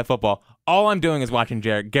Thursday Night Football, all I'm doing is watching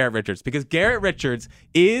Garrett Richards, because Garrett Richards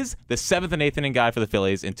is the 7th and 8th inning guy for the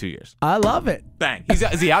Phillies in 2 years. I love it. Bang.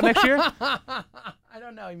 Is he out next year? I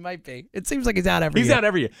don't know. He might be. It seems like he's out every year. He's out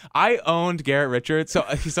every year. I owned Garrett Richards.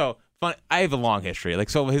 So fun. I have a long history. Like,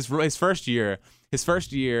 so his first year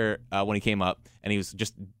when he came up, and he was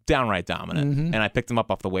just downright dominant. Mm-hmm. And I picked him up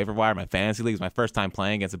off the waiver wire. My fantasy league was my first time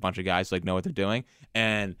playing against a bunch of guys who know what they're doing.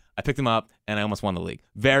 And I picked him up, and I almost won the league.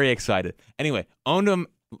 Very excited. Anyway, owned him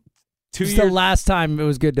 2 It's years. the last time it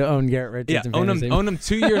was good to own Garrett Richards. Yeah, in fantasy. owned him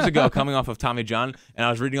 2 years ago, coming off of Tommy John, and I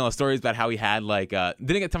was reading all the stories about how he had didn't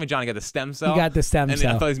get Tommy John, he got the stem cell. He got the stem and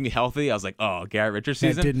cell. I thought he was gonna be healthy. I was like, oh, Garrett Richards That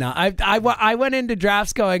season. did not. I went into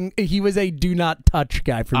drafts going, he was a do not touch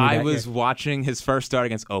guy for me. I that was year. watching his first start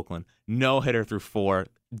against Oakland, no hitter through 4,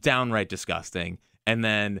 downright disgusting, and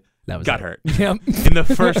then got hurt Yep. in the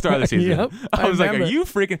first start of the season. Yep, I was like, remember. are you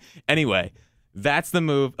freaking? Anyway. That's the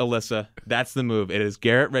move, Alyssa. That's the move. It is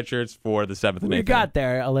Garrett Richards for the 7th and 8th. We got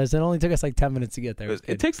there, Alyssa. It only took us like 10 minutes to get there.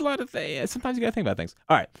 It takes a lot of things. Sometimes you got to think about things.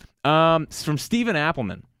 All right. From Stephen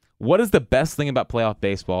Appleman. What is the best thing about playoff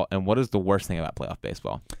baseball, and what is the worst thing about playoff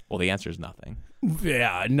baseball? Well, the answer is nothing.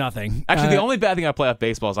 Yeah, nothing. Actually, the only bad thing about playoff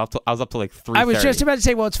baseball is I was up to like 3:30. I was just about to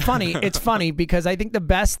say, well, it's funny. It's funny because I think the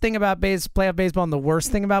best thing about playoff baseball and the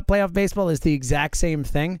worst thing about playoff baseball is the exact same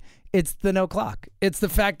thing. It's the no clock. It's the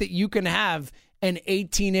fact that you can have an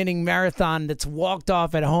 18-inning marathon that's walked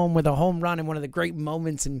off at home with a home run in one of the great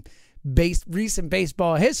moments in recent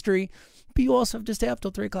baseball history, but you also have to stay up till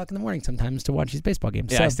 3 o'clock in the morning sometimes to watch these baseball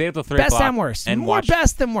games. Yeah, so I stayed up till 3 best o'clock. and worst. And More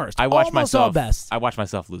best than worst. I watched Almost myself. all best. I watched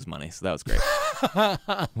myself lose money, so that was great.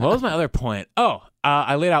 What was my other point? Oh,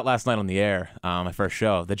 I laid out last night on the air, my first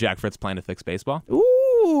show, the Jack Fritz plan to fix baseball,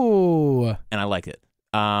 Ooh. and I like it.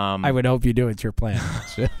 I would hope you do. It's your plan.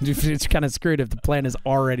 It's kind of screwed if the plan is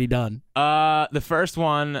already done. The first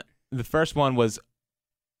one was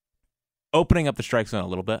opening up the strike zone a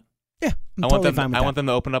little bit. Yeah, I want them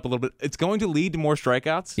to open up a little bit. It's going to lead to more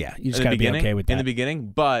strikeouts. Yeah, you just got to be okay with that. In the beginning,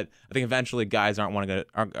 but I think eventually guys are going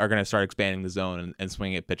to start expanding the zone and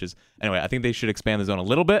swinging at pitches. Anyway, I think they should expand the zone a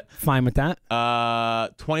little bit. Fine with that.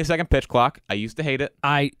 20-second pitch clock. I used to hate it.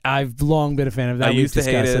 I've long been a fan of that. I used to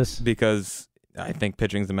hate this. it because I think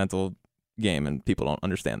pitching is a mental game and people don't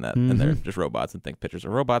understand that, and they're just robots and think pitchers are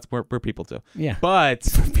robots. We're people too. Yeah, but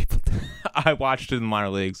people do. I watched it in the minor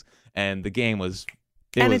leagues, and the game was.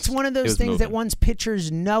 It's one of those things that once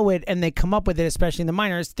pitchers know it and they come up with it, especially in the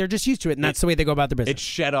minors, they're just used to it, and that's the way they go about their business.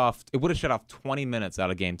 It would have shed off 20 minutes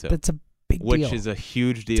out of game 2. That's a big deal. Which is a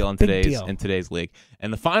huge deal in today's league.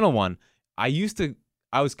 And the final one, I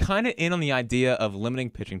was kind of in on the idea of limiting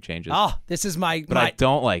pitching changes. Oh, this is my. But I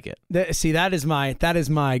don't like it. That is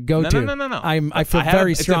my go-to. No. I feel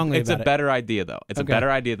very strongly about it. It's a better idea, though. It's a Okay.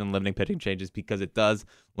 better idea than limiting pitching changes because it does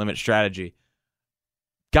limit strategy.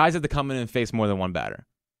 Guys have to come in and face more than one batter.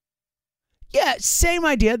 Yeah, same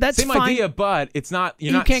idea. That's same fine. idea, but it's not.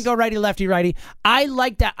 You can't go righty, lefty, righty. I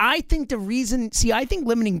like that. I think the reason. See, I think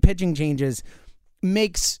limiting pitching changes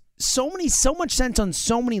makes so much sense on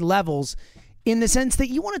so many levels. In the sense that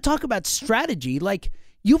you want to talk about strategy, like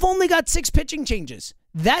you've only got 6 pitching changes.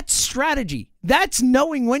 That's strategy. That's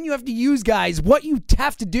knowing when you have to use guys, what you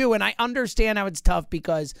have to do. And I understand how it's tough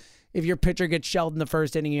because if your pitcher gets shelled in the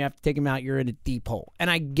first inning, you have to take him out, you're in a deep hole. And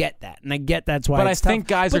I get that. And I get that's why it's tough. But I think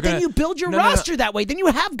guys are going to... But then you build your roster that way. Then you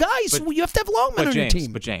have guys. You have to have long men on your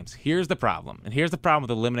team. But James, here's the problem. And here's the problem with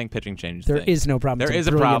the limiting pitching changes There is no problem. There is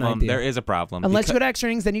a problem. There is a problem. Unless you go to extra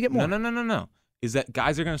innings, then you get more. No. Is that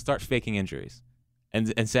guys are going to start faking injuries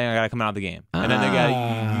and saying, I got to come out of the game. And then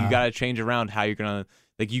you got to change around how you're going to...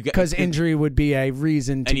 Because injury would be a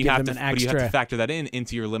reason to give them an extra. But you have to factor that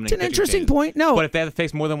into your limiting. It's an interesting point. No, but if they have to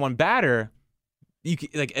face more than one batter,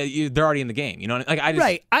 they're already in the game. You know,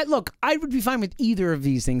 right? I would be fine with either of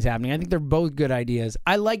these things happening. I think they're both good ideas.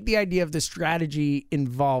 I like the idea of the strategy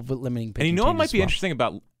involved with limiting pitching. And you know what might be interesting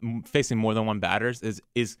about facing more than one batters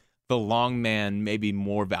is the long man may be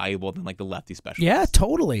more valuable than the lefty specialist. Yeah,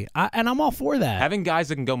 totally. And I'm all for that. Having guys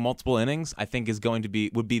that can go multiple innings, I think would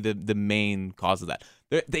be the main cause of that.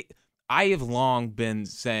 I have long been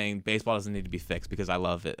saying baseball doesn't need to be fixed because I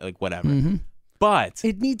love it, whatever. Mm-hmm. But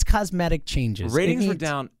it needs cosmetic changes. Ratings were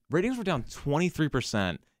down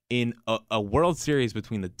 23% in a World Series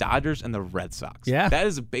between the Dodgers and the Red Sox. Yeah, that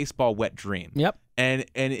is a baseball wet dream. Yep. And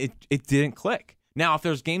it didn't click. Now, if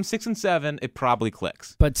there's game 6 and 7, it probably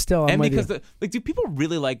clicks. But still, do people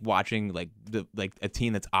really like watching a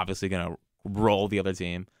team that's obviously gonna roll the other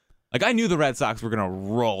team? I knew the Red Sox were gonna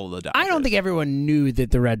roll the Dodgers. I don't think everyone knew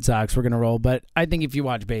that the Red Sox were gonna roll, but I think if you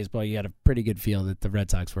watch baseball, you had a pretty good feel that the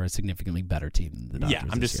Red Sox were a significantly better team than the Dodgers. Yeah,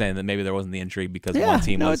 I'm just saying that maybe there wasn't the intrigue because one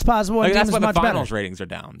team was. It's possible. That's why the finals better. ratings are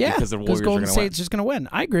down. Yeah, because the Warriors Golden are State's just gonna win.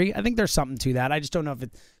 I agree. I think there's something to that. I just don't know if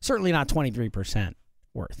it's certainly not 23%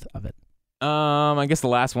 worth of it. I guess the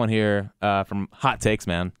last one here from Hot Takes,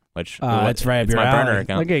 man. Which it's right. It's my burner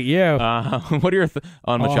account. Look at you. What are your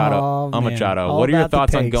on Machado? On Machado. What are your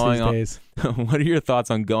thoughts on going on? What are your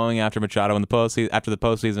thoughts on going after Machado in the postseason? After the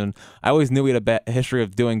postseason, I always knew he had a history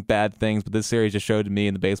of doing bad things, but this series just showed to me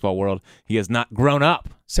in the baseball world he has not grown up.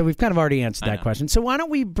 So we've kind of already answered that question. So why don't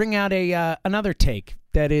we bring out another take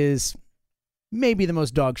that is maybe the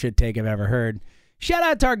most dog shit take I've ever heard. Shout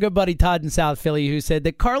out to our good buddy Todd in South Philly who said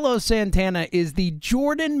that Carlos Santana is the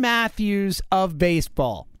Jordan Matthews of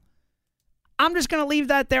baseball. I'm just going to leave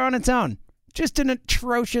that there on its own. Just an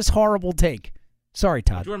atrocious, horrible take. Sorry,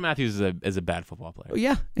 Todd. Jordan Matthews is a bad football player.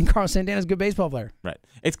 Yeah, and Carlos Santana's a good baseball player. Right.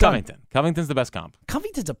 It's Covington. Covington's the best comp.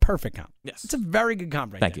 Covington's a perfect comp. Yes. It's a very good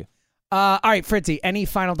comp right Thank there. you. All right, Fritzy, any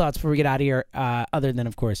final thoughts before we get out of here, other than,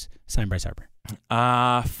 of course, sign Bryce Harper?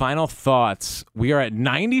 Final thoughts. We are at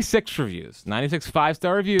 96 reviews, 96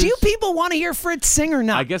 5-star reviews. Do you people want to hear Fritz sing or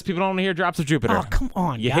not? I guess people don't want to hear Drops of Jupiter. Oh, come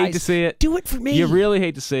on, You guys. hate to see it. Do it for me. You really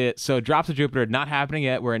hate to see it. So Drops of Jupiter, not happening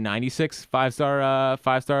yet. We're at 96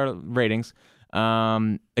 5-star ratings.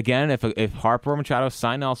 Again, if Harper or Machado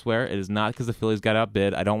sign elsewhere, it is not because the Phillies got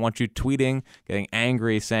outbid. I don't want you tweeting, getting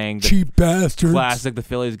angry, saying cheap bastards. Classic, the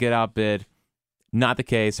Phillies get outbid. Not the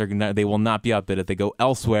case. They will not be outbid. If they go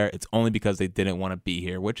elsewhere, it's only because they didn't want to be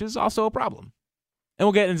here, which is also a problem. And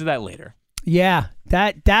we'll get into that later. Yeah,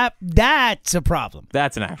 that's a problem.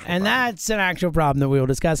 That's an actual problem. And that's an actual problem that we will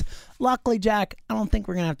discuss. Luckily, Jack, I don't think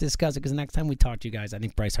we're going to have to discuss it because the next time we talk to you guys, I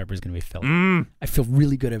think Bryce Harper is going to be filled. I feel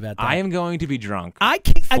really good about that. I am going to be drunk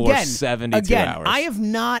for 72 hours. I have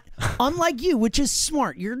not, unlike you, which is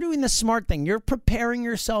smart. You're doing the smart thing. You're preparing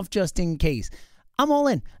yourself just in case. I'm all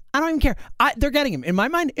in. I don't even care. They're getting him. In my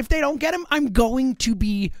mind, if they don't get him, I'm going to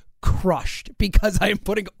be crushed because I am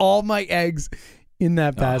putting all my eggs in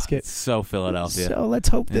that basket. It's so Philadelphia. So let's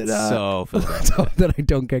hope that let's hope that I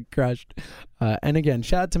don't get crushed. And again,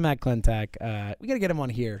 shout out to Matt Klentak. We got to get him on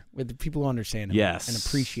here with the people who understand him and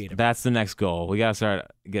appreciate him. That's the next goal. We got to start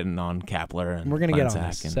getting on Kapler and we're going to get on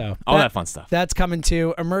this. So all that fun stuff. That's coming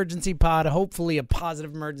to emergency pod. Hopefully a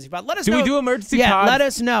positive emergency pod. Let us know. Do we do emergency pod? Yeah, let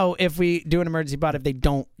us know if we do an emergency pod if they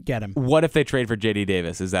don't get him. What if they trade for J.D.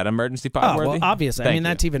 Davis? Is that emergency pod worthy? Well, obviously. I mean,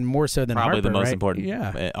 that's even more so than probably Harper, the most right? important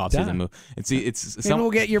offseason move. Maybe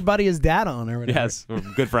we'll get your buddy his dad on or whatever. Yes, we're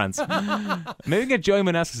good friends. Maybe we get Joey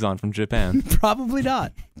Meneses on from Japan. Probably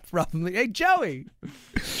not. Probably. Hey, Joey.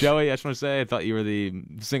 Joey, I just want to say I thought you were the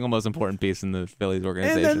single most important piece in the Phillies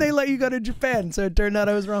organization. And then they let you go to Japan, so it turned out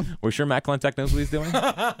I was wrong. We're sure Matt Klentak knows what he's doing?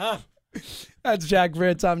 That's Jack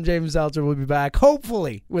Fritz. I'm James Seltzer. We'll be back,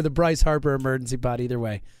 hopefully, with a Bryce Harper emergency pod. Either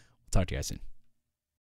way, we'll talk to you guys soon.